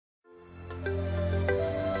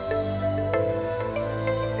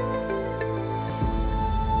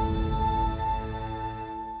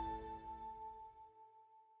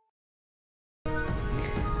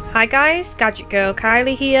Hi guys,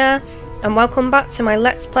 GadgetGirlKylie here, and welcome back to my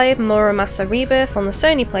Let's Play of Muramasa Rebirth on the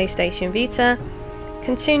Sony Playstation Vita.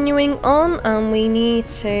 Continuing on, and we need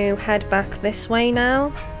to head back this way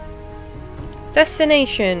now.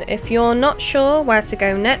 Destination. If you're not sure where to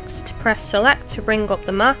go next, press select to bring up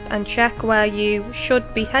the map and check where you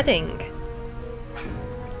should be heading.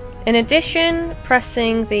 In addition,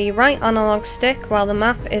 pressing the right analog stick while the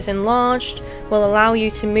map is enlarged will allow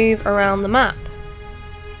you to move around the map.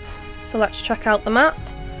 So let's check out the map.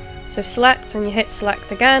 So select and you hit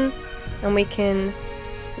select again, and we can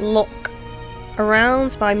look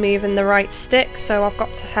around by moving the right stick. So I've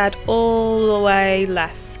got to head all the way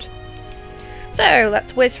left. So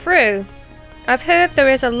let's whiz through. I've heard there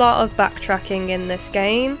is a lot of backtracking in this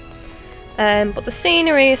game, but the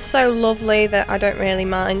scenery is so lovely that I don't really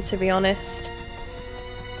mind, to be honest.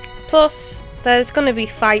 Plus there's going to be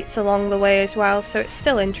fights along the way as well, so it's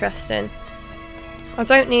still interesting. I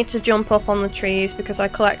don't need to jump up on the trees because I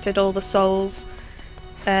collected all the souls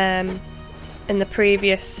in the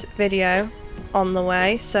previous video on the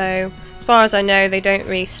way, so as far as I know they don't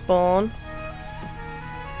respawn.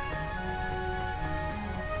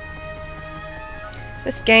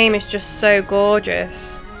 This game is just so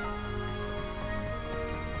gorgeous.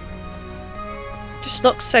 Just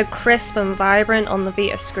looks so crisp and vibrant on the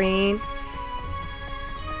Vita screen.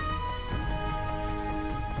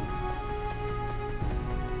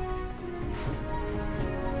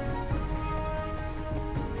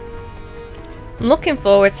 I'm looking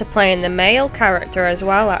forward to playing the male character as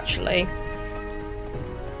well, actually,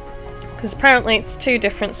 because apparently it's two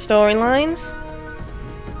different storylines.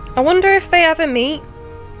 I wonder if they ever meet.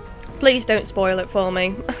 Please don't spoil it for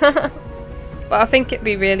me. But I think it'd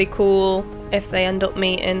be really cool if they end up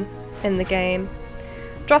meeting in the game.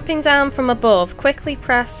 Dropping down from above, quickly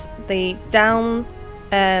press the down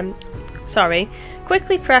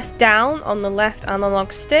Quickly press down on the left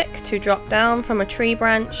analog stick to drop down from a tree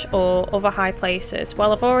branch or other high places.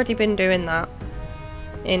 Well, I've already been doing that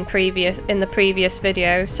in the previous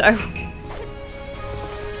video, so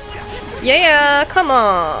yeah, come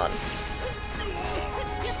on.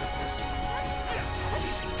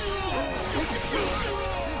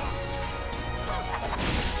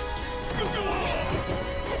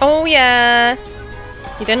 Oh yeah,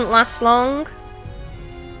 you didn't last long.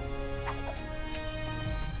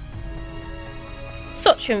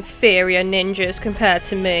 Such inferior ninjas compared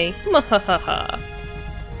to me.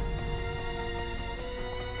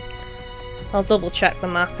 I'll double check the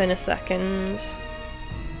map in a second.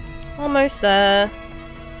 Almost there.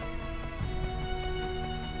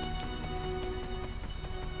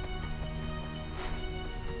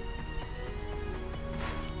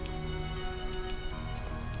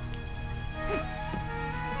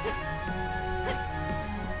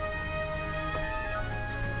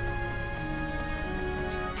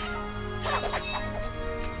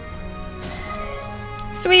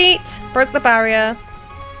 Sweet! Broke the barrier.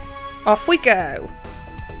 Off we go.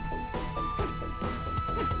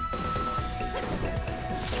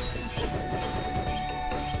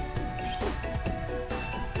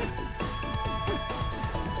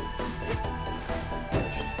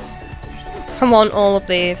 I want all of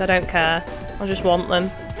these, I don't care. I just want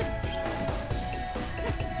them.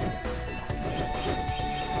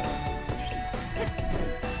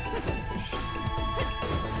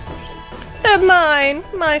 They're mine!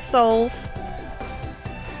 My souls.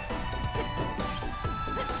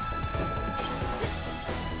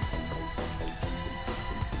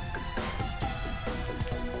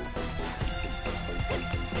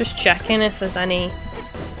 Just checking if there's any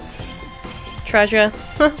treasure.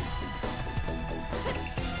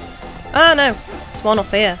 Ah no, there's one up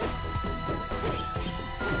here.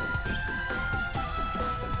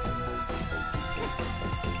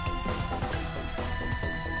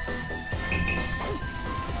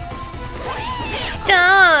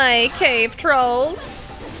 Die, cave trolls!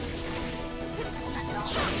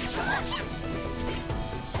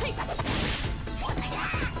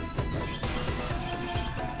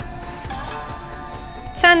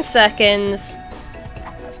 "10 seconds.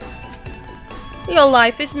 Your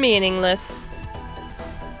life is meaningless."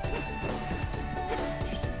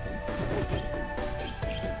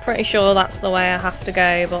 Pretty sure that's the way I have to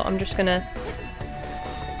go, but I'm just gonna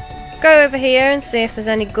go over here and see if there's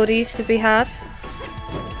any goodies to be had.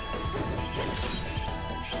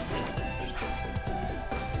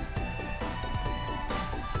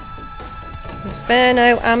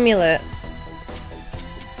 Inferno amulet.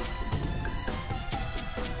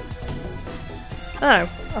 Oh,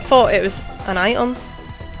 I thought it was an item.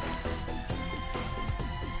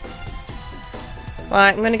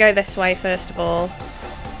 Right, I'm going to go this way first of all.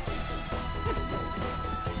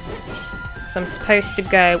 So I'm supposed to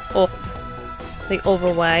go up the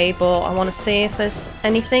other way, but I want to see if there's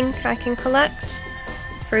anything I can collect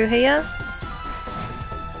through here.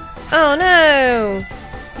 Oh no!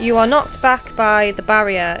 You are knocked back by the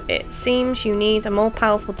barrier. It seems you need a more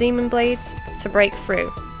powerful demon blade to break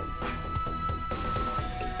through.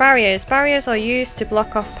 Barriers. Barriers are used to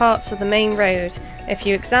block off parts of the main road. If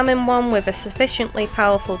you examine one with a sufficiently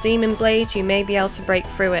powerful demon blade, you may be able to break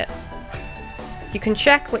through it. You can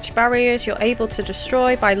check which barriers you're able to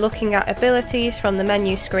destroy by looking at abilities from the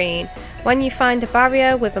menu screen. When you find a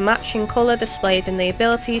barrier with a matching colour displayed in the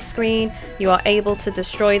abilities screen, you are able to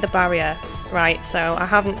destroy the barrier. Right, so I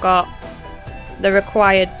haven't got the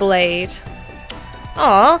required blade.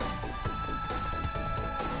 Aww.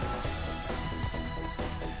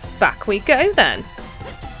 Back we go then.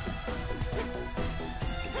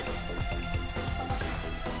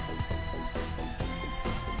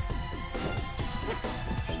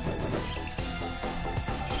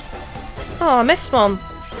 Oh, I missed one.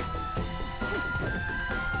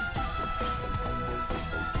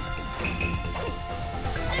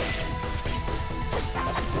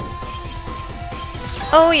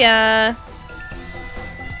 Oh yeah.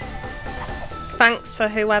 Thanks for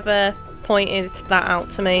whoever pointed that out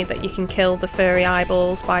to me, that you can kill the furry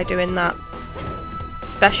eyeballs by doing that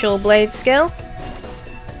special blade skill.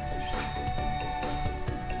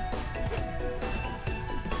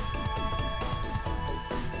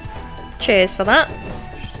 Cheers for that.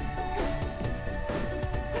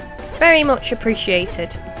 Very much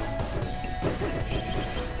appreciated.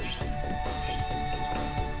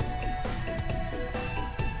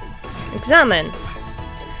 Examine.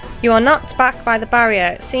 You are knocked back by the barrier.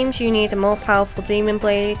 It seems you need a more powerful demon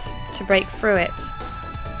blade to break through it.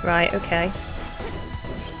 Right, okay.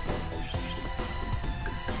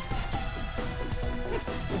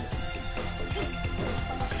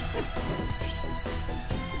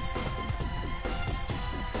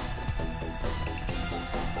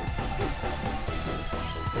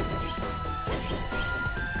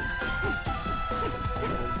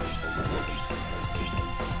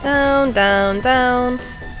 Down, down, down.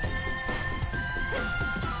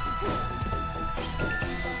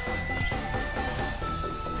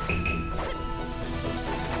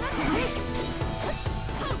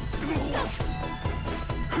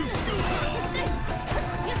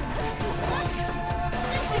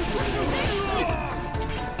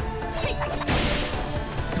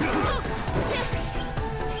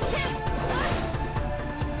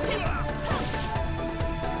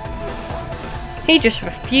 He just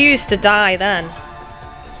refused to die then.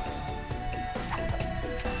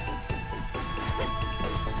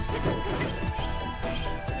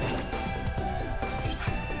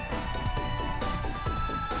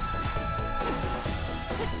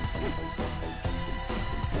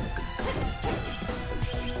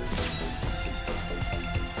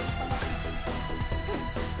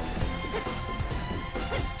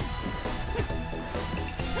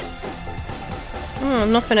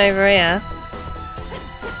 Nothing over here.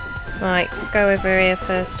 Right, go over here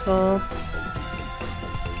first of all.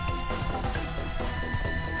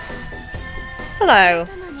 Hello.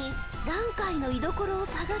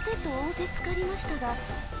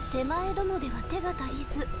 手前どもでは手が足り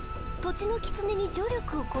ず、土地の狐に助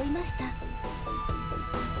力を乞いました。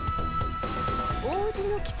王子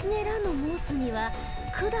の狐らの申すには、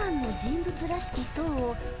九段の人物らしき僧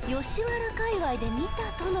を吉原界隈で見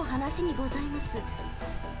たとの話にございます。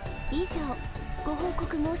以上、ご報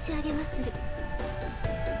告申し上げまする。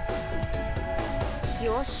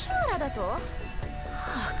吉原だと？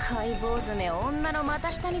赤い坊主め女の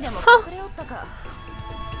股下にでも隠れおったか。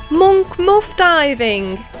Monk muff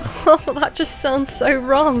diving! Oh, that just sounds so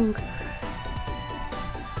wrong.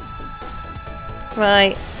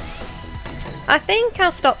 Right. I think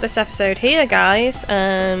I'll stop this episode here, guys,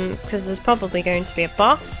 because there's probably going to be a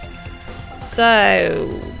boss.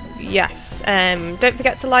 So, yes. Don't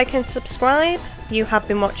forget to like and subscribe. You have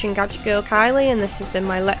been watching GadgetGirlKylie, and this has been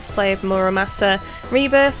my Let's Play of Muramasa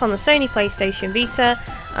Rebirth on the Sony Playstation Vita,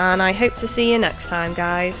 and I hope to see you next time,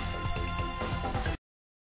 guys.